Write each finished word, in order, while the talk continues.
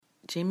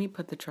Jamie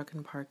put the truck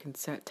in park and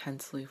sat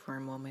tensely for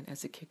a moment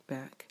as it kicked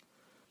back.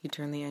 He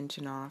turned the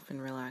engine off and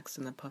relaxed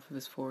in the puff of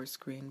his forest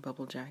green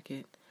bubble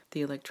jacket.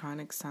 The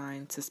electronic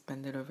sign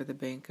suspended over the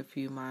bank a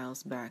few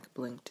miles back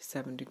blinked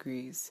 7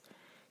 degrees.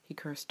 He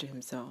cursed to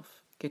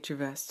himself. "Get your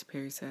vest,"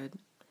 Perry said.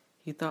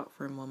 He thought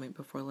for a moment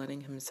before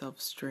letting himself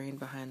strain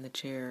behind the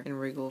chair and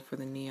wriggle for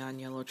the neon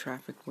yellow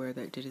traffic wear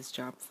that did his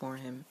job for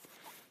him.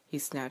 He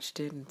snatched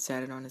it and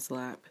sat it on his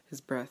lap, his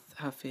breath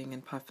huffing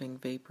and puffing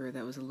vapor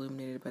that was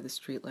illuminated by the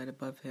streetlight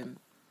above him.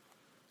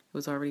 It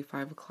was already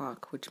 5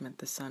 o'clock, which meant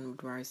the sun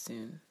would rise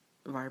soon.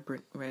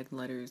 Vibrant red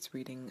letters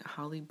reading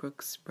Holly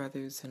Brooks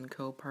Brothers &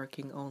 Co.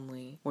 Parking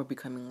Only were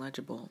becoming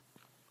legible.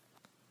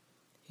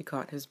 He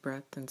caught his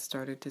breath and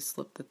started to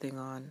slip the thing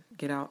on.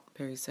 "Get out,"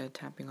 Perry said,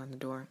 tapping on the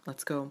door.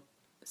 "Let's go."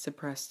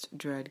 Suppressed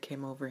dread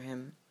came over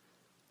him.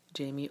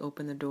 Jamie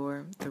opened the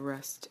door, the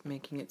rest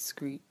making it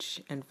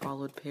screech, and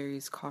followed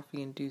Perry's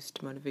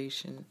coffee-induced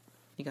motivation.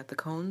 "You got the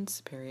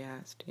cones?" Perry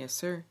asked. "Yes,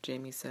 sir,"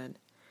 Jamie said.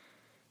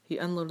 He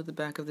unloaded the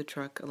back of the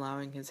truck,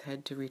 allowing his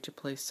head to reach a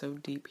place so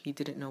deep he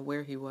didn't know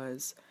where he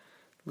was.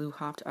 Lou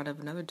hopped out of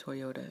another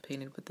Toyota,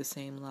 painted with the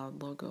same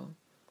loud logo.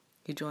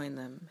 He joined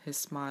them, his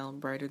smile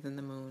brighter than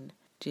the moon.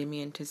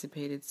 Jamie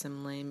anticipated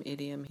some lame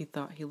idiom he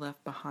thought he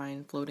left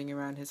behind floating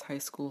around his high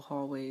school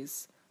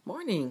hallways.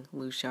 "Morning,"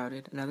 Lou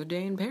shouted. "Another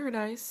day in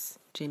paradise."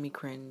 Jamie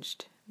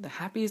cringed. "The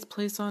happiest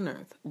place on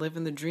earth.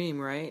 Living the dream,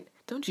 right?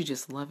 Don't you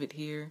just love it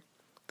here?"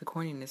 The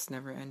corniness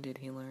never ended,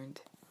 he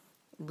learned.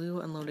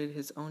 Lou unloaded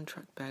his own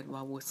truck bed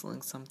while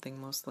whistling something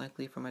most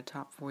likely from a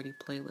top 40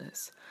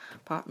 playlist.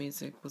 Pop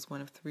music was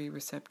one of 3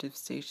 receptive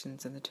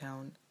stations in the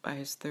town. By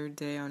his 3rd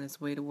day on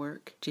his way to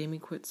work, Jamie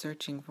quit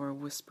searching for a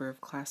whisper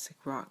of classic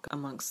rock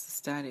amongst the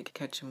static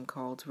Ketchum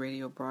called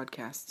radio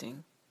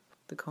broadcasting.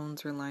 The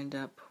cones were lined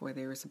up where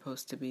they were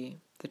supposed to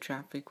be. The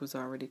traffic was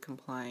already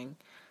complying.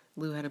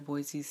 Lou had a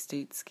Boise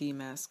State ski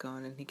mask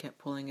on, and he kept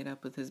pulling it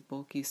up with his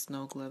bulky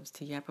snow gloves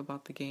to yap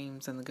about the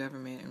games and the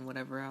government and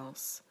whatever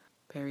else.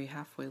 Perry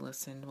halfway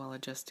listened while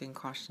adjusting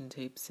caution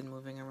tapes and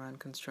moving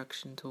around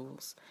construction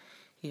tools.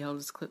 He held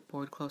his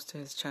clipboard close to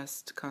his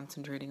chest,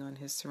 concentrating on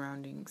his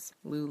surroundings.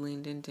 Lou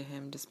leaned into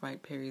him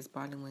despite Perry's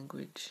body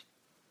language.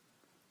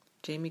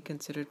 Jamie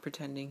considered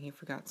pretending he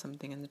forgot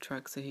something in the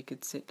truck so he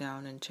could sit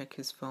down and check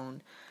his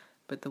phone,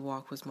 but the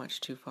walk was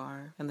much too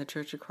far, and the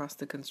church across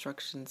the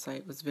construction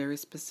site was very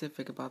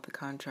specific about the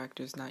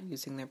contractors not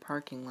using their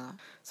parking lot,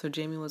 so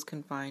Jamie was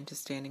confined to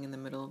standing in the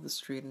middle of the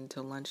street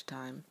until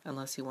lunchtime,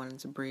 unless he wanted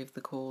to brave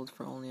the cold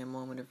for only a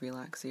moment of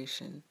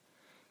relaxation.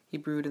 He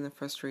brewed in the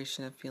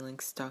frustration of feeling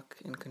stuck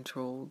and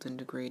controlled and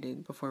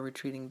degraded before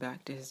retreating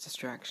back to his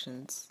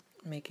distractions.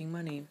 Making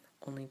money.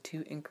 Only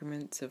 2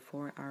 increments of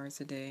 4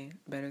 hours a day,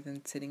 better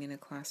than sitting in a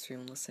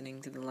classroom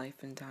listening to the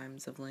life and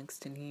times of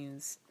Langston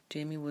Hughes.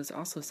 Jamie was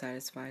also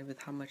satisfied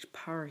with how much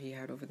power he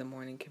had over the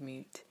morning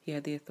commute. He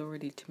had the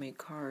authority to make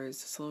cars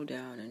slow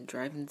down and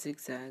drive in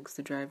zigzags,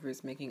 the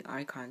drivers making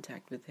eye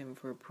contact with him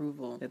for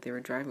approval that they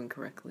were driving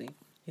correctly.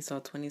 He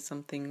saw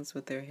 20-somethings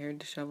with their hair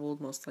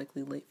disheveled, most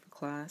likely late for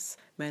class,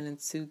 men in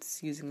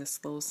suits using the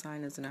slow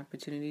sign as an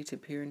opportunity to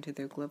peer into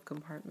their glove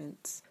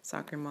compartments,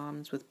 soccer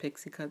moms with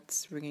pixie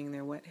cuts wringing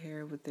their wet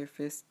hair with their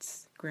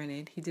fists.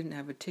 Granted, he didn't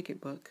have a ticket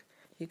book.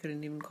 He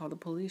couldn't even call the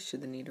police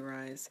should the need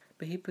arise,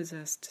 but he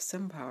possessed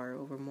some power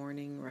over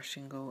morning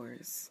rushing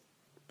goers.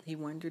 He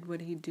wondered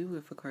what he'd do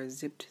if a car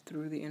zipped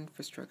through the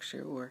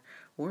infrastructure, or,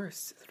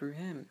 worse, through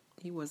him.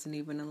 He wasn't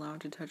even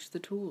allowed to touch the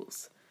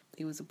tools.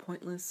 He was a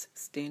pointless,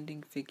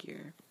 standing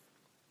figure.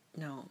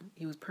 No,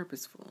 he was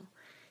purposeful.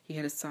 He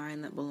had a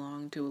sign that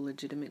belonged to a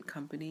legitimate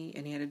company,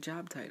 and he had a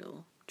job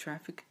title,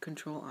 traffic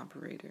control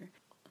operator.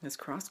 His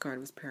crossguard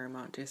was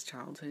paramount to his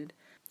childhood.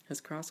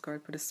 His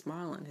crossguard put a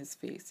smile on his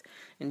face,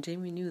 and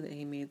Jamie knew that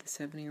he made the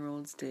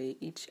 7-year-old's day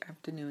each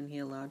afternoon he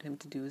allowed him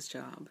to do his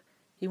job.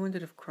 He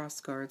wondered if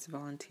crossguards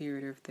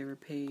volunteered or if they were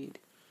paid.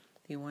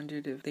 He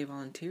wondered if they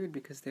volunteered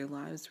because their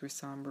lives were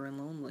somber and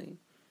lonely.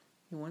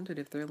 He wondered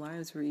if their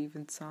lives were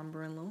even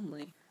somber and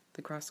lonely.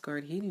 The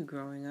crossguard he knew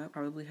growing up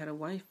probably had a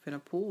wife and a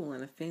pool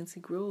and a fancy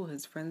grill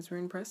his friends were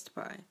impressed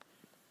by.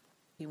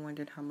 He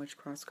wondered how much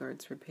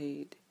crossguards were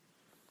paid.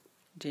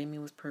 Jamie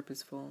was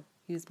purposeful.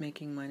 He was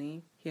making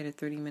money, he had a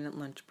 30-minute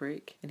lunch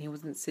break, and he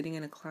wasn't sitting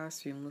in a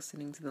classroom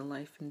listening to the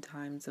life and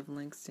times of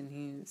Langston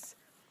Hughes.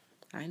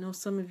 "I know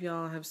some of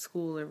y'all have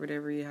school or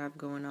whatever you have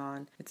going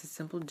on. It's a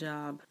simple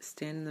job.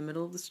 Stand in the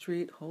middle of the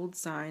street, hold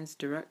signs,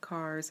 direct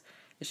cars.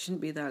 It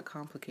shouldn't be that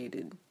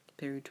complicated,"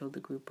 Perry told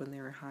the group when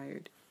they were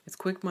hired. "It's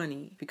quick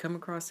money. If you come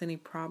across any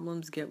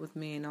problems, get with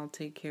me and I'll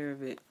take care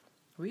of it."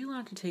 "Are we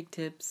allowed to take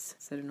tips?"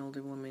 said an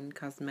older woman,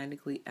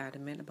 cosmetically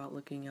adamant about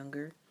looking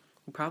younger.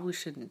 "You probably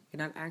shouldn't. You're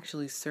not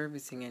actually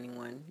servicing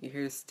anyone. You're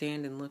here to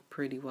stand and look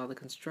pretty while the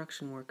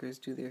construction workers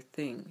do their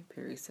thing,"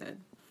 Perry said.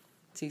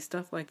 "See,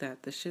 stuff like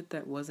that, the shit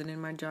that wasn't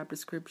in my job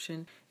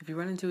description. If you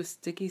run into a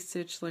sticky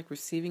stitch like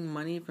receiving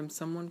money from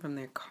someone from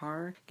their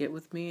car, get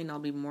with me and I'll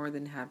be more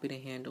than happy to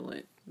handle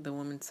it." The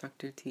woman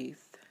sucked her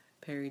teeth.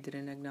 Perry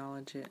didn't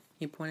acknowledge it.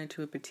 He pointed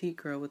to a petite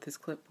girl with his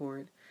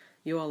clipboard.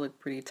 "You all look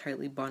pretty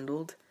tightly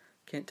bundled.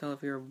 Can't tell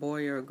if you're a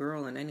boy or a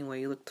girl, and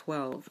anyway, you look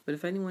 12. But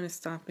if anyone is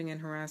stopping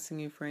and harassing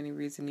you for any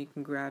reason, you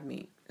can grab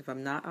me. If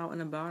I'm not out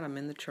and about, I'm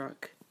in the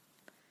truck.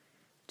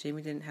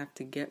 Jamie didn't have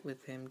to get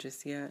with him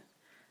just yet.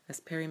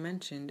 As Perry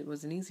mentioned, it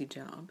was an easy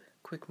job.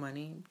 Quick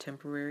money,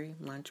 temporary,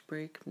 lunch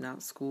break,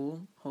 not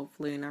school,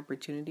 hopefully an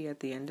opportunity at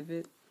the end of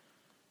it.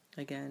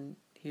 Again,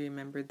 he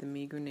remembered the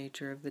meager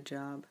nature of the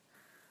job.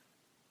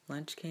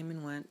 Lunch came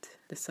and went.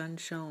 The sun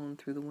shone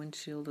through the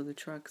windshield of the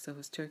truck, so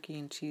his turkey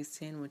and cheese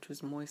sandwich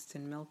was moist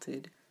and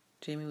melted.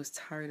 Jamie was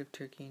tired of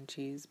turkey and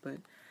cheese, but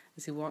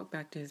as he walked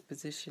back to his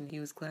position, he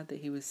was glad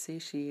that he was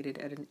satiated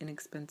at an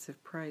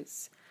inexpensive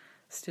price.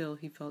 Still,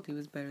 he felt he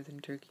was better than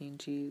turkey and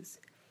cheese.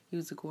 He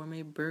was a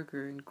gourmet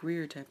burger and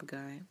Greer type of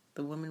guy.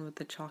 The woman with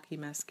the chalky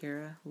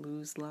mascara,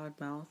 Lou's loud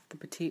mouth, the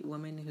petite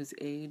woman whose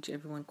age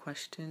everyone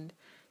questioned.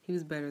 He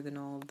was better than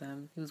all of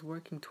them. He was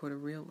working toward a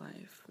real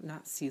life,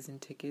 not season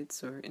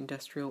tickets or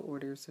industrial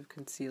orders of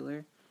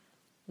concealer.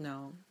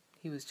 No,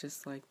 he was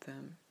just like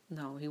them.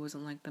 No, he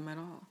wasn't like them at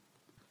all.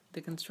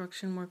 The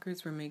construction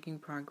workers were making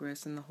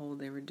progress in the hole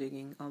they were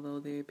digging,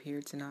 although they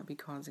appeared to not be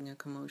causing a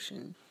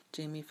commotion.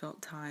 Jamie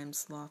felt time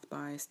sloth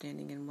by,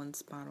 standing in one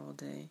spot all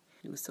day.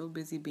 He was so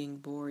busy being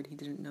bored he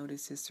didn't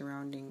notice his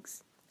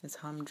surroundings, as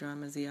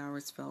humdrum as the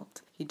hours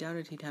felt. He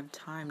doubted he'd have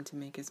time to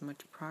make as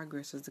much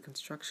progress as the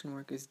construction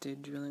workers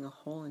did drilling a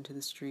hole into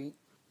the street.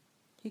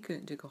 He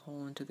couldn't dig a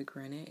hole into the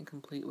granite and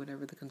complete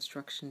whatever the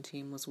construction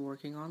team was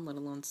working on, let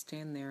alone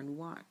stand there and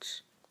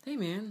watch. "Hey,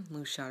 man,"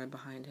 Lou shouted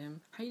behind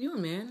him. "How you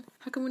doing, man?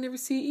 How come we never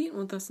see you eating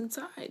with us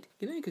inside?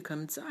 You know you could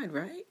come inside,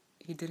 right?"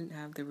 He didn't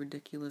have the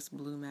ridiculous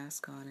blue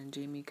mask on, and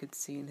Jamie could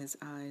see in his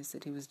eyes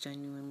that he was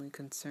genuinely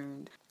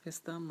concerned. His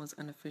thumb was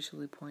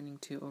unofficially pointing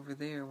to over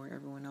there where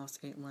everyone else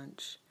ate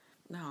lunch.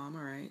 "No, I'm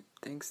all right.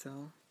 Thanks,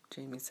 though,"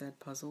 Jamie said,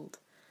 puzzled.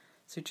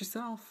 "Suit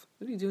yourself.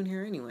 What are you doing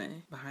here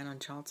anyway? Behind on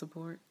child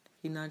support?"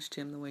 He nudged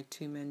him the way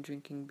two men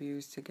drinking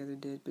beers together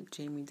did, but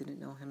Jamie didn't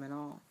know him at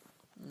all.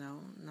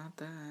 "No, not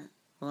that."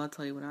 "Well, I'll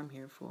tell you what I'm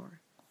here for."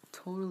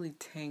 Totally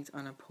tanked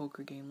on a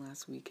poker game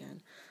last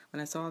weekend.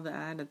 When I saw the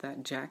ad at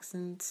that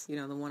Jackson's, the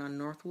one on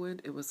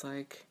Northwood, it was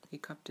like he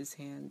cupped his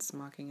hands,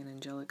 mocking an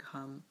angelic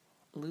hum.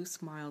 Lou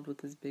smiled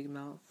with his big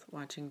mouth,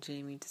 watching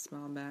Jamie to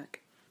smile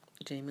back.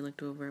 Jamie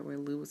looked over at where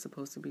Lou was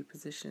supposed to be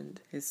positioned.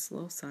 His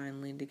slow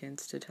sign leaned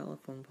against a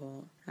telephone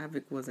pole.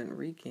 Havoc wasn't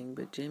wreaking,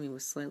 but Jamie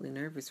was slightly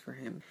nervous for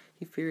him.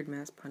 He feared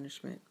mass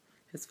punishment.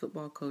 His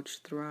football coach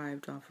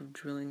thrived off of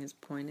drilling his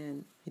point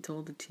in. He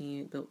told the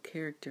team it built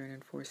character and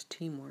enforced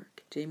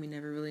teamwork. Jamie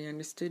never really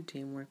understood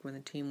teamwork when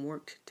the team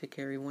worked to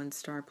carry one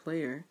star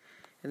player.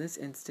 In this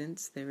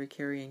instance, they were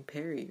carrying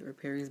Perry, or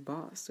Perry's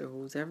boss, or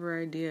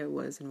whosever idea it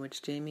was in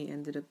which Jamie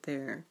ended up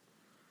there.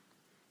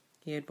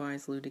 He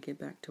advised Lou to get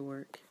back to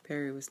work.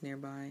 Perry was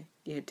nearby.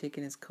 He had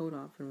taken his coat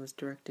off and was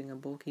directing a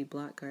bulky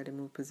black guy to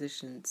move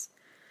positions.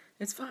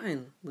 "It's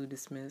fine," Lou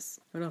dismissed.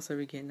 "What else are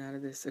we getting out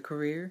of this? A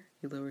career?"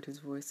 He lowered his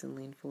voice and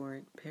leaned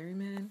forward. "Perry,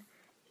 man,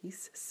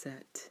 he's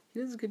set.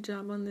 He does a good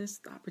job on this.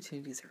 The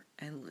opportunities are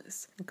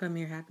endless. I come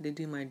here happy to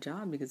do my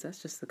job because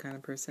that's just the kind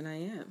of person I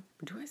am.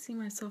 But do I see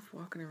myself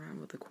walking around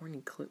with a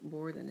corny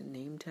clipboard and a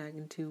name tag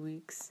in 2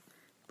 weeks?"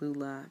 Lou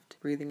laughed,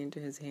 breathing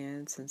into his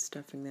hands and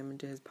stuffing them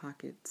into his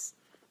pockets.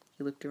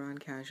 He looked around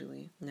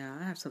casually.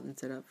 "Nah, I have something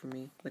set up for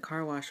me. The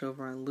car wash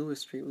over on Lewis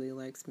Street really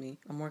likes me.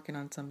 I'm working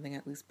on something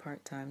at least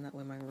part-time, that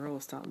way my girl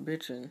will stop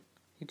bitching."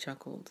 He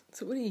chuckled.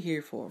 "So what are you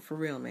here for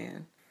real,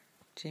 man?"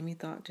 Jamie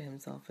thought to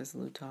himself as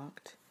Lou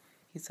talked.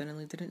 He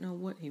suddenly didn't know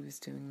what he was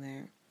doing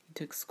there. He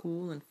took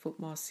school and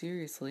football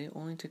seriously,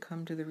 only to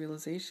come to the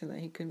realization that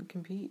he couldn't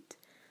compete.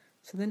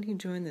 So then he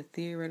joined the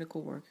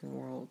theoretical working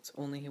world,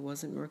 only he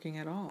wasn't working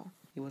at all.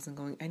 He wasn't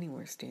going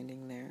anywhere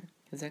standing there.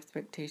 His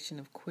expectation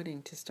of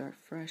quitting to start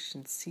fresh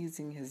and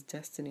seizing his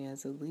destiny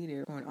as a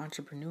leader or an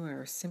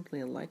entrepreneur or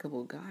simply a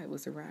likable guy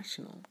was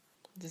irrational.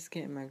 "Just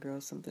getting my girl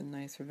something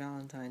nice for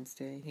Valentine's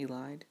Day," he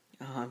lied.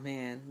 "Aw,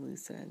 man," Lou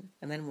said,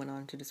 and then went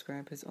on to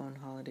describe his own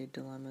holiday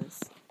dilemmas.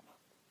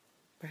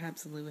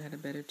 Perhaps Lou had a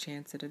better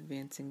chance at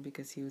advancing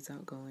because he was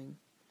outgoing.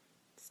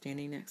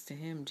 Standing next to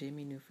him,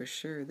 Jamie knew for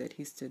sure that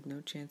he stood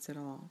no chance at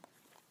all.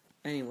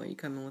 "Anyway, you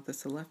coming with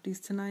us to Lefty's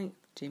tonight?"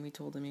 Jamie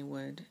told him he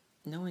would.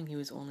 Knowing he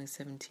was only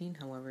 17,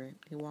 however,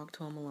 he walked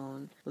home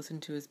alone,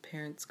 listened to his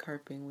parents'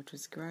 carping, which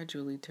was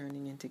gradually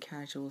turning into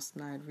casual,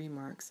 snide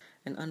remarks,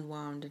 and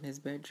unwound in his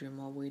bedroom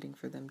while waiting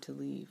for them to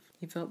leave.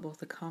 He felt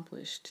both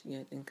accomplished,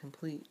 yet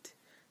incomplete.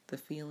 The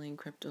feeling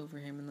crept over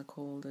him in the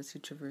cold as he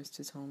traversed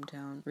his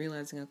hometown,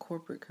 realizing a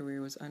corporate career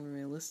was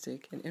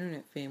unrealistic and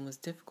internet fame was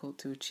difficult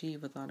to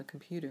achieve without a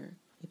computer.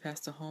 He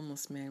passed a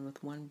homeless man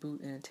with one boot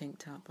and a tank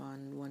top on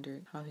and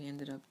wondered how he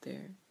ended up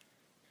there.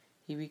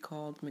 He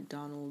recalled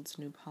McDonald's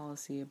new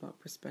policy about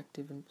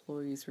prospective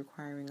employees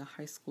requiring a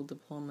high school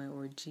diploma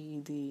or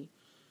GED.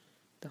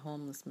 The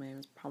homeless man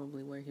was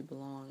probably where he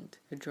belonged.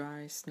 The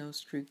dry,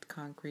 snow-streaked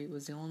concrete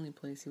was the only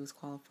place he was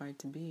qualified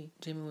to be.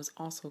 Jamie was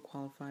also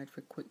qualified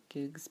for quick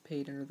gigs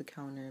paid under the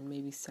counter and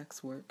maybe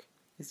sex work.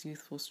 His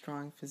youthful,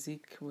 strong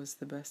physique was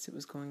the best it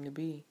was going to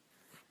be.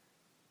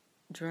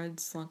 Dread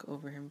slunk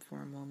over him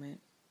for a moment.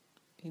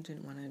 He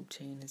didn't want to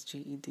obtain his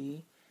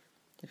GED.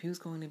 If he was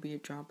going to be a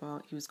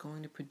dropout, he was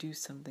going to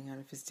produce something out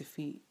of his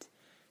defeat.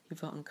 He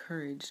felt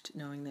encouraged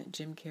knowing that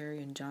Jim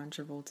Carrey and John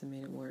Travolta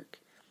made it work.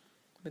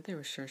 But they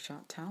were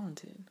sure-shot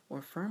talented,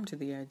 or firm to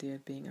the idea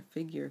of being a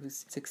figure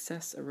whose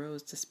success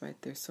arose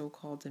despite their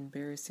so-called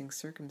embarrassing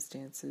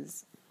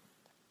circumstances.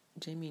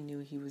 Jamie knew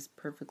he was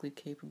perfectly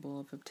capable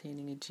of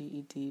obtaining a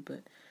GED,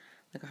 but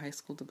like a high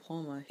school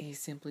diploma, he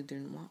simply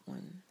didn't want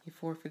one. He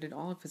forfeited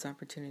all of his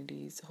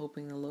opportunities,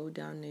 hoping the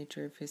low-down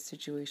nature of his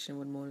situation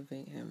would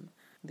motivate him.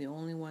 The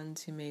only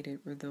ones who made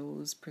it were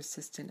those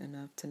persistent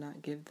enough to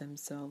not give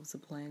themselves a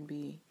plan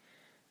B.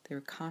 They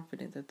were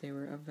confident that they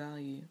were of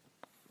value.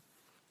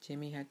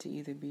 Jamie had to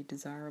either be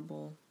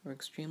desirable or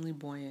extremely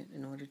buoyant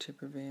in order to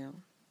prevail.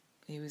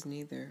 He was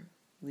neither,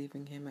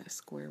 leaving him at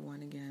square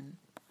one again.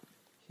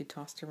 He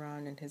tossed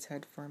around in his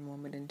head for a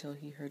moment until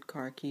he heard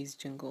car keys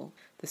jingle,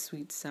 the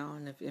sweet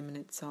sound of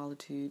imminent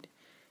solitude.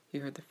 He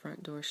heard the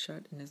front door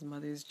shut and his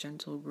mother's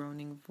gentle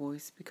groaning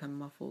voice become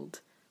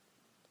muffled.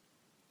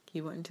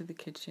 He went into the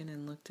kitchen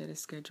and looked at his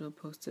schedule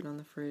posted on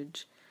the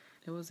fridge.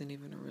 It wasn't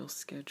even a real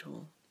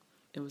schedule.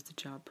 It was the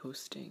job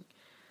posting.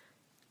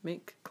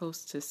 Make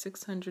close to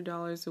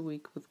 $600 a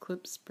week with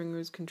Clip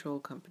Springer's Control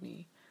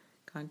Company.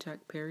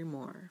 Contact Perry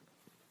Moore.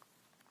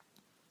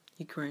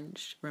 He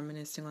cringed,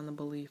 reminiscing on the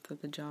belief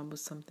that the job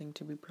was something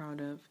to be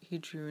proud of. He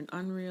drew an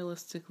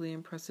unrealistically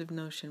impressive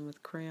notion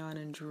with crayon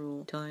and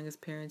drool, telling his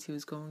parents he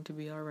was going to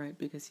be all right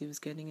because he was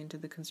getting into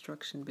the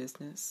construction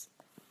business.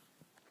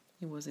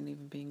 He wasn't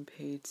even being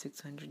paid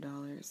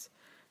 $600.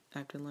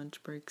 After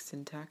lunch breaks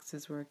and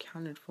taxes were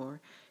accounted for,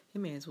 he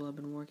may as well have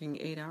been working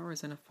 8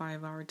 hours on a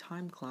 5-hour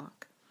time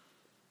clock.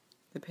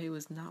 The pay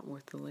was not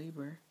worth the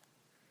labor.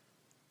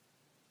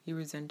 He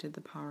resented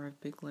the power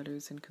of big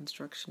letters in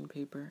construction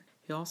paper.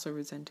 He also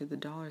resented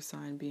the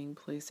 $sign being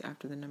placed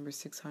after the number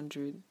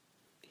 600.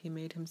 He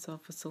made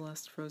himself a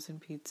Celeste frozen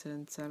pizza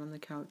and sat on the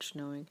couch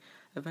knowing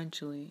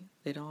eventually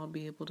they'd all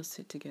be able to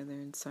sit together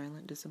in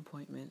silent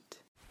disappointment.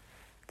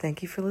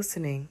 Thank you for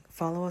listening.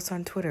 Follow us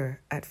on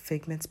Twitter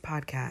 @Figments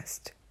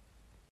Podcast.